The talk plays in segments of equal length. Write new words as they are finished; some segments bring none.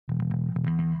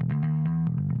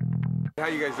How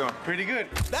you guys doing? Pretty good.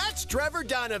 That's Trevor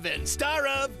Donovan, star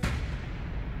of...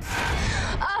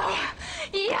 Oh,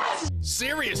 yes!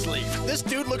 Seriously, this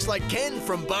dude looks like Ken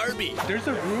from Barbie. There's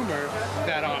a rumor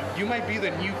that you might be the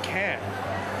new Ken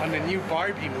on the new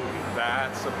Barbie movie.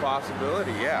 That's a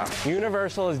possibility, yeah.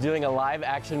 Universal is doing a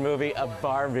live-action movie of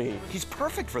Barbie. He's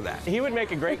perfect for that. He would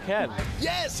make a great Ken.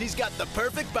 Yes, he's got the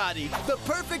perfect body, the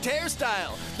perfect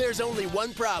hairstyle. There's only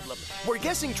one problem. We're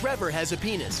guessing Trevor has a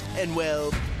penis. And,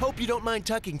 well, hope you don't mind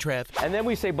tucking, Trev. And then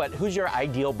we say, but who's your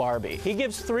ideal Barbie? He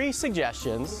gives 3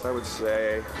 suggestions. I would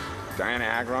say Diana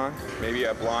Agron, maybe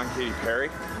a blonde Katy Perry,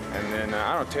 and then,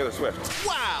 I don't know, Taylor Swift.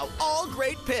 Wow, all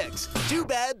great picks. Too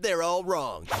bad they're all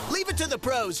wrong. Leave it to the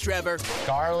pros, Trevor.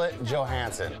 Scarlett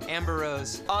Johansson. Amber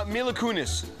Rose. Mila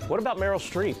Kunis. What about Meryl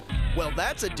Streep? Well,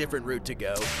 that's a different route to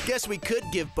go. Guess we could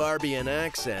give Barbie an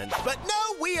accent. But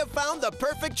no, we have found the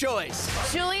perfect choice.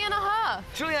 Juliana Hough.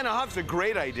 Juliana Hough's a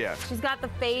great idea. She's got the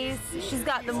face, she's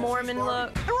got the Mormon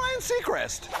look. And Ryan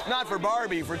Seacrest. Not for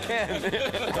Barbie, for Ken.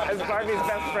 As Barbie's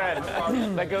best friend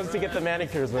that goes to get the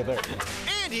manicures with her.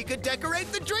 And he could decorate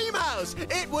the dream house.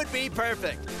 It would be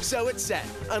perfect. So it's set,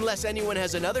 unless anyone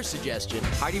has another suggestion.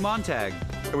 Heidi Montag.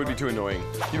 It would be too annoying.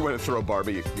 You don't want to throw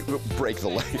Barbie, break the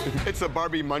leg. It's a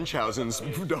Barbie Munchausen's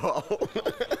doll.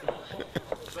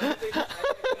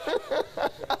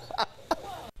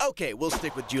 Okay, we'll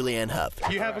stick with Julianne Hough.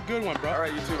 You have a good one, bro. All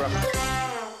right, you too, bro.